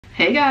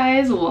Hey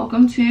guys,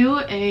 welcome to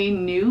a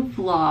new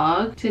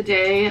vlog.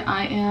 Today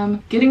I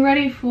am getting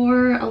ready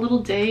for a little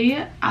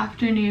day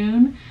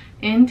afternoon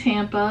in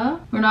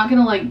Tampa. We're not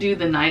gonna like do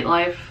the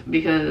nightlife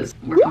because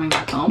we're coming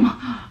back home.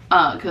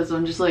 Cause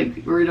I'm just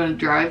like, we're gonna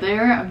drive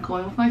there. I'm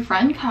going with my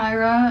friend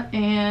Kyra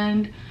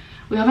and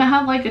we haven't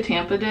had like a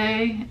Tampa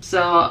day.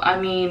 So I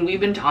mean,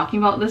 we've been talking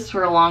about this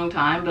for a long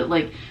time, but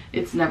like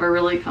it's never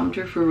really come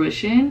to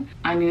fruition.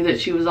 I knew that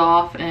she was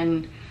off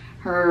and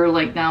her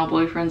like now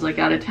boyfriend's like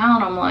out of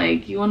town. I'm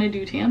like, you want to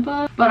do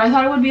Tampa? But I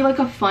thought it would be like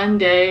a fun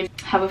day,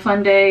 have a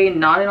fun day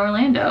not in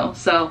Orlando.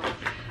 So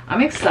I'm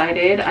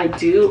excited. I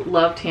do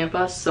love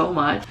Tampa so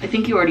much. I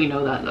think you already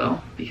know that though,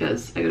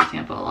 because I go to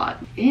Tampa a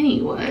lot.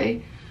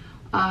 Anyway,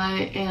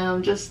 I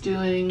am just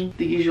doing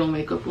the usual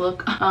makeup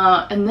look.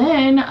 And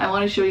then I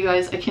want to show you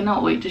guys, I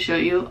cannot wait to show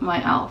you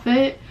my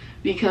outfit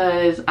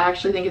because I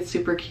actually think it's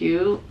super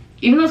cute.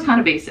 Even though it's kind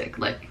of basic,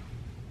 like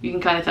you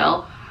can kind of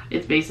tell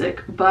it's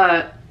basic,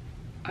 but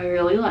I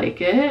really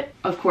like it.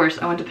 Of course,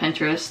 I went to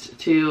Pinterest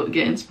to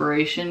get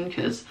inspiration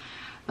because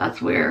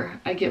that's where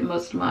I get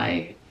most of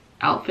my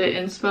outfit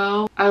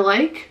inspo. I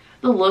like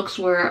the looks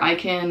where I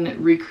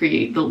can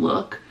recreate the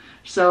look.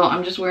 So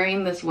I'm just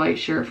wearing this white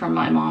shirt from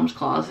my mom's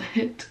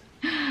closet.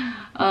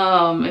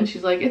 And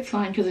she's like, it's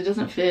fine because it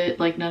doesn't fit,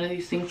 like none of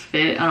these things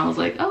fit. And I was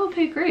like, oh,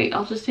 okay, great,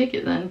 I'll just take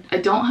it then. I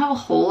don't have a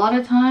whole lot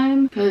of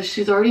time because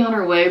she's already on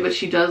her way, but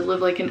she does live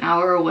like an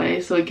hour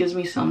away, so it gives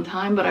me some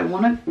time. But I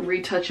want to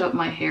retouch up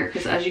my hair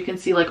because as you can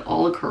see, like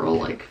all the curl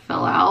like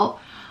fell out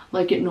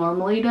like it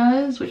normally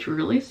does, which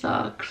really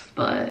sucks,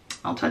 but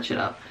I'll touch it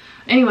up.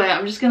 Anyway,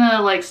 I'm just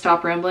gonna like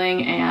stop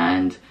rambling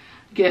and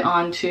get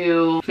on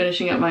to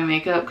finishing up my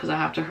makeup because I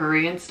have to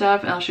hurry and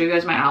stuff, and I'll show you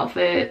guys my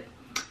outfit.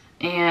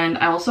 And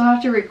I also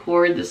have to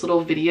record this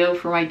little video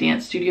for my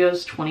dance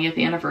studio's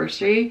 20th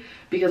anniversary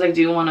because I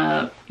do want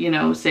to, you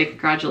know, say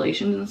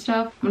congratulations and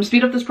stuff. I'm gonna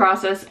speed up this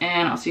process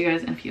and I'll see you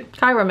guys in a few.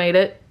 Kyra made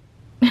it.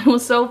 It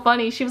was so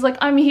funny. She was like,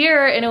 I'm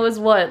here, and it was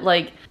what,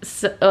 like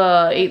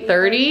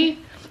 8:30?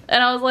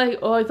 And I was like,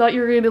 oh, I thought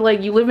you were gonna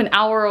like, you live an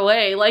hour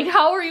away. Like,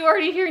 how are you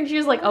already here? And she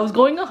was like, I was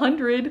going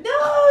 100. No,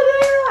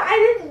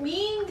 I didn't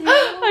mean to.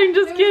 I'm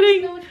just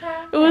kidding.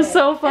 It was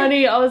so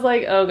funny. I was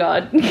like, oh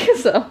God.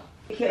 So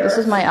this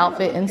is my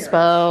outfit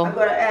inspo.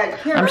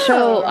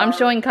 I'm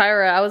showing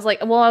Kyra. I was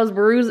like, well, I was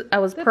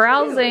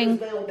browsing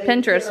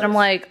Pinterest and I'm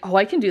like, oh,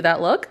 I can do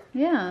that look.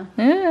 Yeah.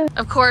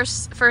 Of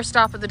course, first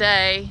stop of the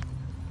day,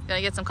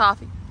 gonna get some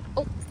coffee.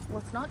 Oh,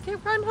 let's not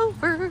get run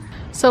over.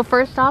 So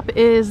first stop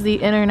is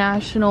the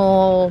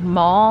International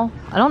Mall.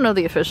 I don't know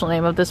the official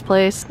name of this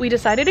place. We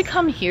decided to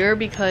come here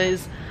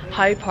because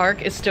Hyde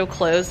Park is still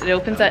closed. It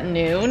opens at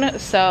noon.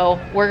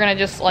 So we're gonna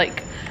just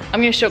like, I'm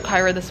gonna show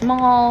Kyra this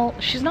mall.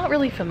 She's not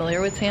really familiar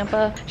with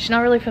Tampa. She's not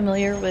really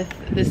familiar with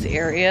this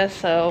area.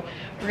 So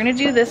we're gonna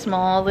do this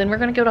mall. Then we're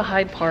gonna go to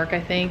Hyde Park,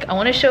 I think. I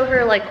wanna show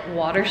her like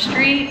Water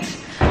Street.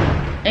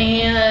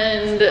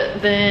 And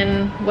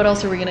then what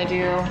else are we gonna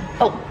do?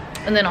 Oh,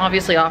 and then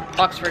obviously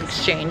Oxford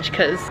Exchange,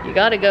 because you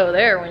gotta go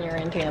there when you're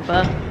in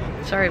Tampa.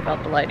 Sorry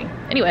about the lighting.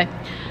 Anyway,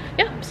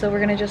 yeah, so we're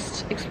gonna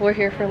just explore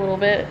here for a little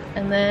bit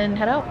and then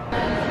head out.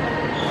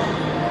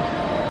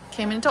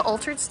 Came into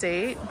Altered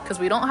State because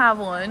we don't have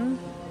one.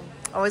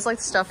 I always like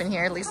the stuff in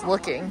here, at least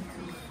looking.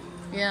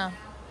 Yeah,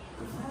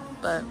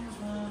 but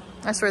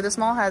I swear this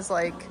mall has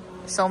like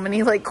so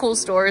many like cool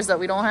stores that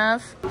we don't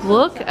have.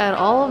 Look at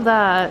all of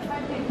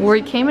that.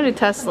 We came into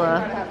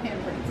Tesla.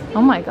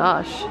 Oh my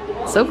gosh,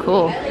 so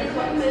cool.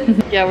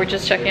 Yeah, we're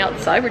just checking out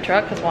the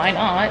Cybertruck because why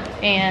not?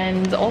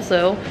 And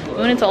also we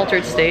went into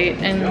Altered State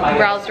and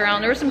browsed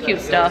around. There was some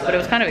cute stuff, but it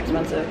was kind of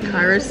expensive.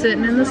 Kyra's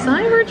sitting in the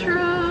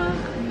Cybertruck.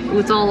 Ooh,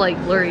 it's all like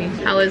blurry.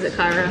 How is it,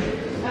 Kyra?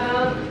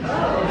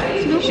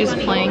 She's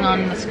playing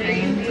on the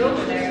screen.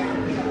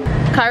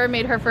 Kyra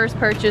made her first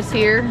purchase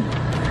here.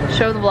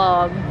 Show the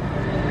vlog.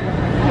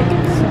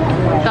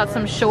 Got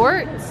some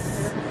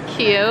shorts.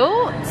 Cute.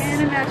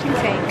 And a matching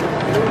tank.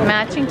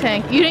 Matching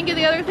tank. You didn't get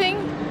the other thing?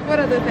 What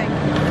other thing?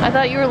 I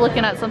thought you were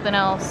looking at something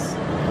else.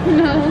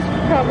 No,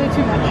 probably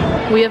too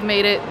much. We have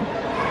made it.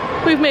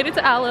 We've made it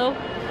to Aloe.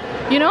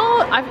 You know,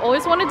 I've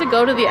always wanted to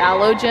go to the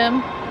Aloe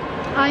gym.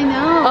 I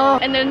know. Oh,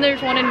 and then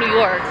there's one in New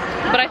York,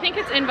 but I think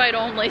it's invite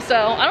only. So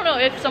I don't know,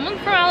 if someone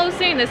from Aloe is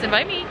seeing this,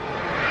 invite me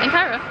and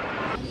Kyra.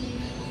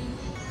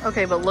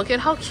 Okay, but look at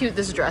how cute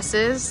this dress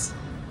is.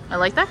 I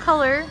like that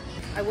color.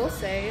 I will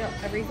say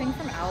everything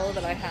from Aloe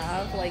that I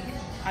have, like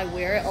I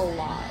wear it a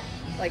lot.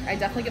 Like I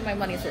definitely get my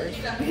money's worth.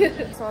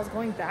 So I was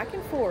going back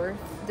and forth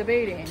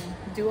debating,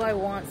 do I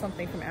want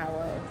something from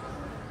Aloe?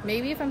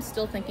 Maybe if I'm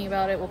still thinking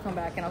about it, we'll come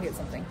back and I'll get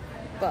something.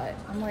 But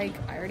I'm like,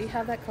 I already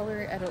have that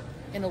color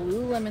in a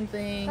Lululemon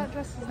thing. That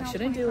dress is now I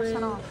shouldn't do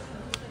it. Off.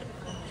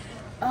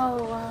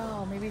 Oh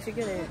wow, maybe you should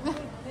get it.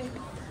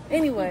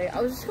 Anyway, I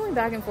was just going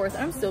back and forth,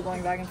 and I'm still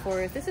going back and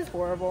forth. This is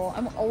horrible.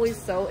 I'm always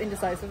so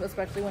indecisive,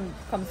 especially when it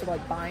comes to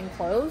like buying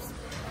clothes.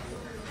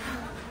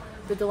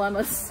 The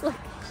dilemma's like,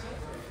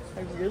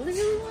 I really,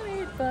 really want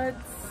it, but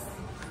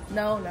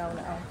no.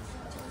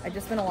 I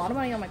just spent a lot of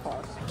money on my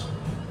clothes.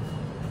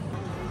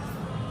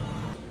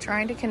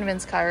 Trying to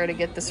convince Kyra to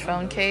get this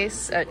phone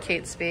case at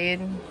Kate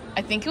Spade.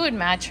 I think it would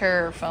match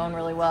her phone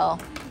really well.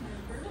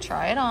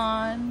 Try it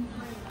on.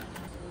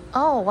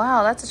 Oh,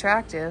 wow, that's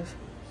attractive.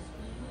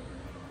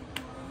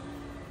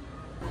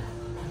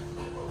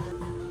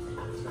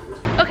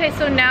 Okay,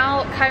 so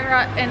now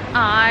Kyra and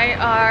I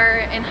are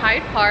in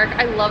Hyde Park.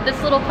 I love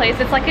this little place.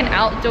 It's like an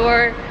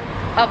outdoor,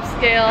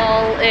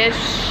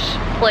 upscale-ish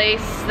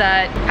place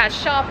that has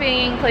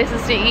shopping,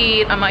 places to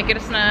eat. I might get a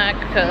snack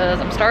because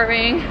I'm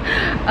starving.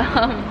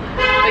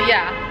 But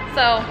yeah,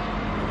 so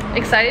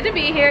excited to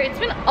be here. It's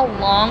been a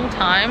long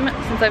time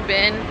since I've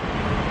been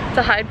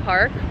to Hyde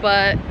Park,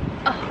 but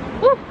oh,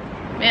 whew,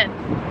 man.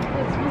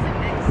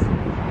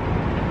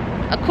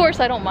 Of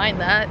course I don't mind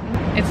that.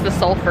 It's the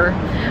sulfur.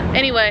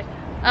 Anyway,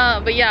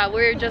 but yeah,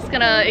 we're just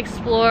gonna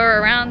explore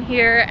around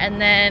here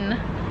and then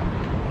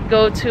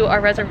go to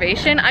our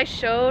reservation. I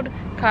showed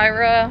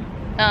Kyra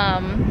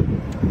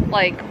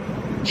like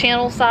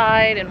Channel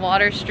Side and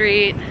Water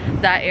Street,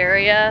 that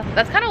area.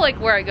 That's kind of like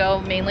where I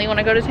go mainly when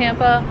I go to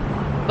Tampa,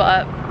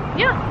 but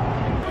yeah.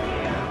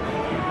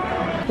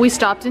 We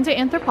stopped into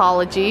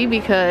Anthropologie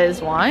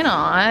because why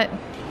not?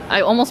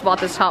 I almost bought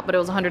this top, but it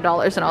was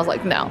 $100 and I was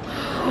like, no.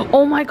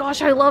 Oh my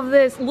gosh, I love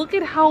this. Look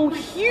at how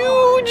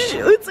huge.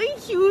 It's a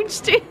huge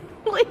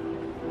Stanley.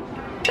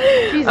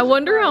 I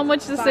wonder how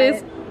much this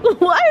is.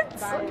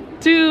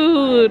 What?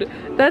 Dude,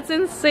 that's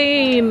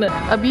insane.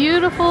 A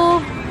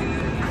beautiful,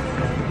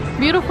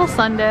 beautiful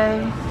Sunday.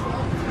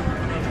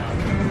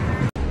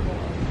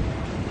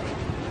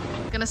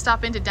 Gonna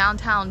stop into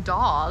Downtown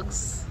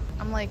Dogs.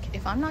 I'm like,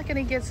 if I'm not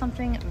gonna get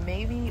something,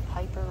 maybe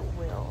Piper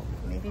will.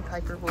 Maybe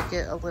Piper will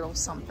get a little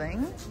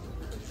something.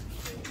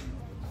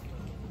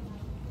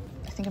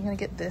 I think I'm gonna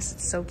get this.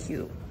 It's so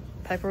cute.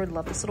 Piper would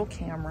love this little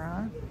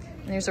camera.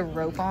 And there's a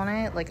rope on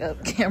it, like a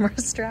camera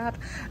strap.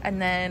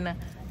 And then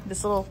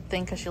this little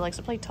thing, because she likes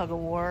to play tug of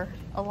war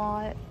a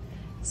lot.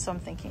 So I'm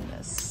thinking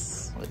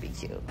this would be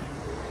cute.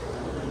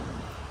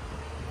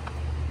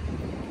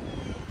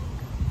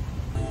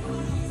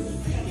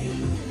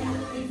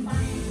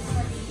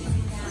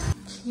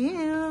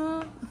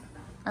 Cute.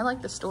 I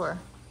like the store.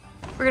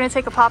 We're gonna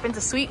take a pop into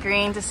Sweet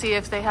Green to see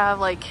if they have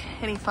like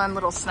any fun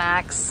little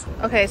snacks.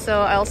 Okay,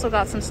 so I also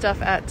got some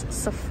stuff at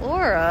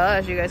Sephora,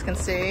 as you guys can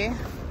see.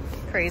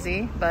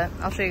 Crazy, but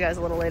I'll show you guys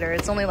a little later.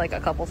 It's only like a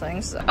couple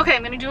things. So. Okay,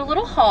 I'm gonna do a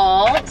little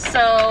haul.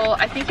 So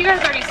I think you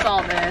guys already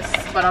saw this,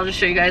 but I'll just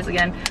show you guys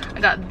again.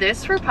 I got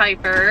this for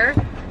Piper,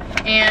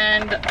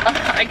 and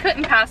I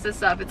couldn't pass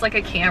this up. It's like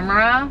a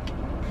camera.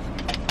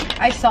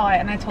 I saw it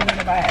and I told her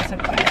to buy it. I said,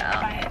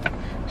 buy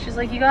it. She's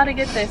like, you gotta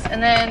get this.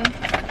 And then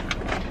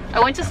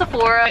I went to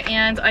Sephora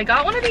and I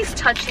got one of these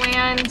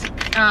Touchland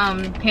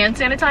hand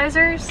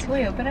sanitizers. Will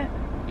you open it?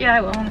 Yeah,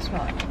 I will. I want to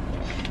smell it.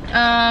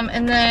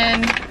 And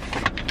then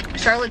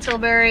Charlotte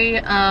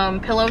Tilbury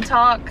Pillow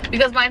Talk,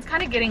 because mine's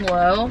kind of getting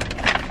low.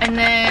 And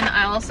then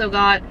I also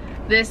got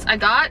this. I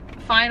got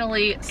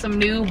finally some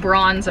new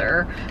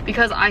bronzer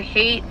because I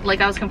hate,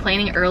 like I was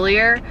complaining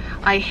earlier,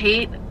 I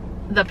hate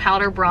the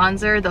powder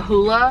bronzer, the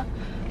Hoola,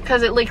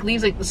 because it like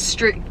leaves like the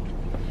strict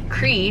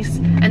crease,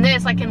 and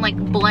this I can like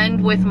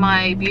blend with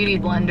my beauty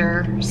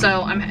blender.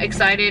 So I'm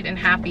excited and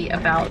happy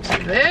about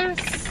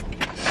this,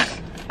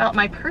 about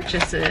my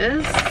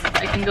purchases.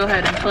 I can go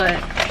ahead and put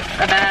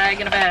a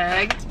bag in a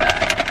bag.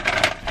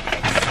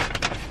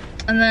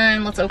 And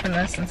then let's open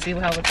this and see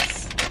how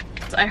it's,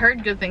 I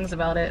heard good things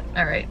about it.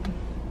 All right.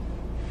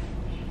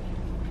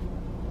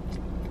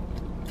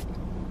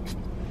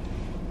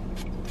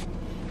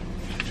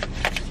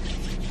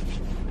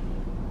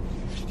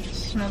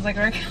 Smells like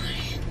regular.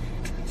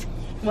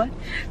 What?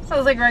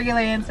 Smells like regular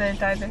hand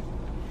sanitizer.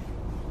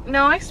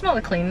 No, I smell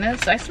the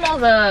cleanness. I smell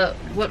the,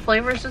 what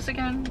flavor is this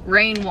again?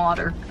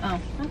 Rainwater. Oh,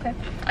 okay.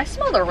 I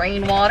smell the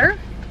rainwater.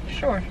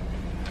 Sure.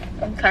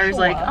 Kyra's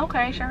like,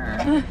 okay, sure.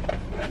 All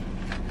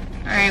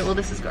right, well,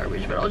 this is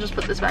garbage, but I'll just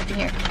put this back in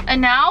here.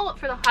 And now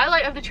for the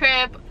highlight of the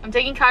trip, I'm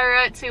taking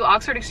Kyra to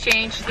Oxford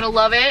Exchange. She's gonna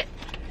love it.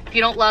 If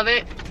you don't love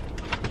it,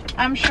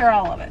 I'm sure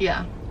I'll love it.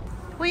 Yeah.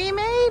 We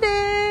made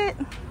it.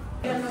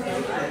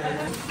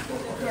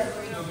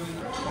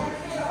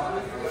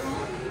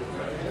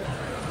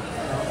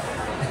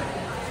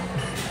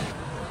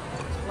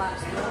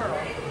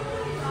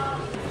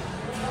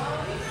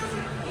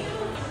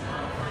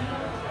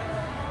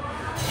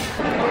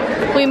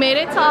 We made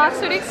it to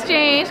Oxford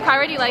Exchange.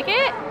 Kyra, do you like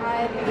it?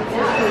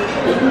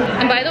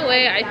 And by the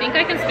way, I think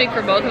I can speak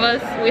for both of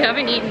us. We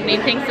haven't eaten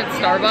anything since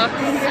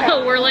Starbucks,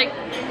 so we're like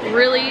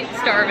really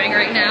starving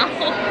right now.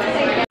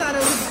 I thought it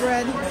was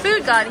bread.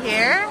 Food got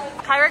here.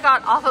 Kyra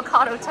got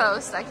avocado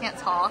toast. I can't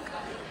talk.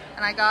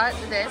 And I got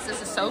this.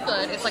 This is so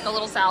good. It's like a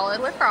little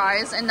salad with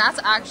fries, and that's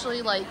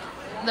actually like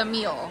the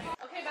meal.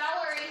 Okay,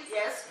 Valerie.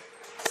 Yes.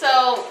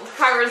 So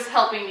Kyra's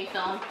helping me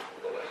film.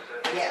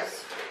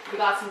 Yes. We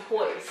got some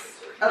toys.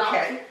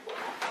 Okay.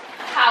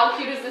 How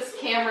cute is this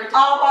camera?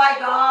 Oh my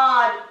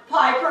God,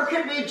 Piper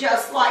can be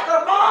just like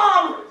her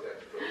mom.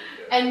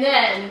 And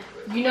then,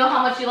 you know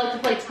how much you like to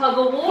play tug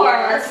of war.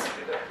 Yes.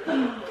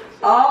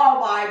 Oh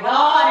my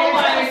God, Oh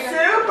my it's a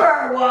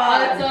super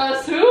one. It's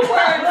a super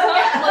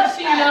tough. Look,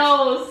 she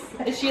knows.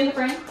 Is she in the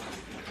frame?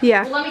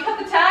 Yeah. Well, let me cut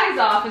the tags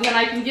off and then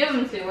I can give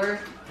them to her.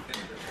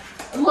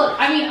 Look,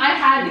 I mean, I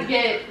had to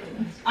get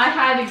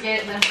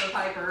them for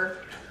Piper.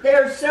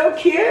 They're so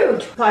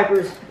cute.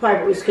 Piper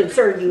was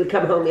concerned you would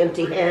come home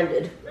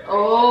empty-handed.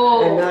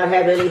 Oh. And not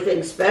have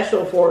anything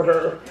special for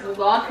her. Well,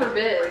 God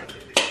forbid.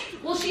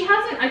 Well, she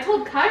hasn't, I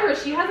told Kyra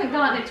she hasn't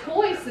gotten a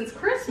toy since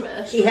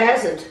Christmas. She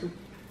hasn't.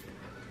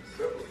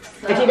 So,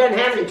 And she doesn't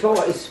have any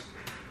toys.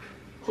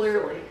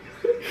 Clearly.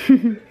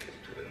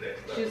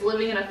 She's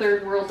living in a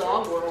third world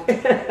dog world.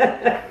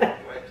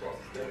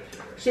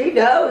 She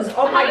knows.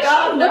 Oh my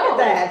God, look at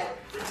that.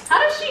 How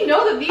does she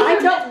know that these are I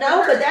don't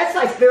know, but that's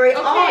like very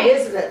odd,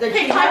 isn't it? That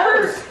Hey, she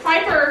Piper, knows.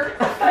 Piper,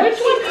 which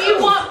one do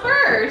you want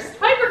first?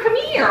 Piper, come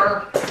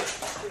here.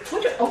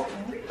 Oh,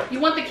 you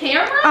want the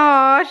camera?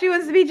 Oh, she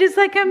wants to be just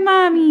like her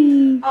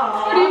mommy.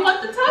 Or do you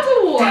want the tug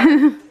of war?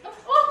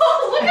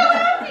 Oh, look how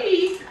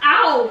happy.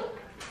 Ow.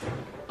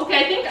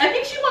 Okay, I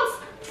think she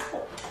wants.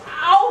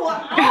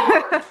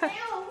 Ow.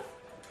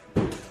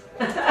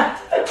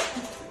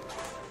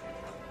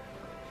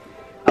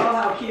 Oh,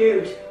 how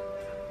cute.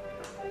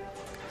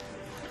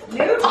 New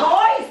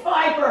toys,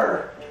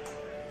 Piper.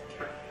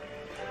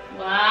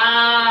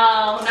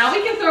 Wow. Now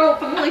we can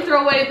finally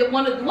throw away the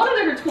one of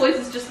her toys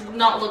is just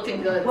not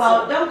looking good.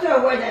 Well, So. don't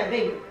throw away that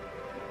big.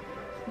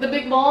 The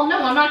big ball?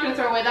 No, I'm not gonna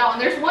throw away that one.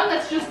 There's one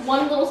that's just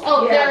one little.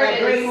 Oh, Yeah, there that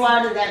it is. green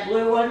one and that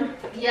blue one.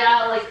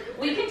 Yeah, like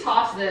we can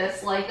toss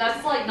this. Like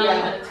that's like not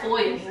Yeah. even a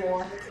toy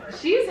anymore.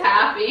 She's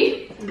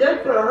happy.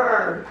 Good for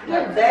her.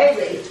 Good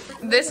baby.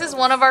 This is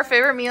one of our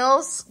favorite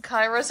meals.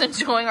 Kyra's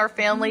enjoying our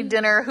family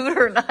dinner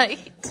Hooter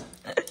night.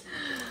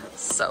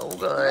 So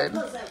good.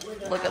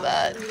 Look at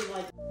that.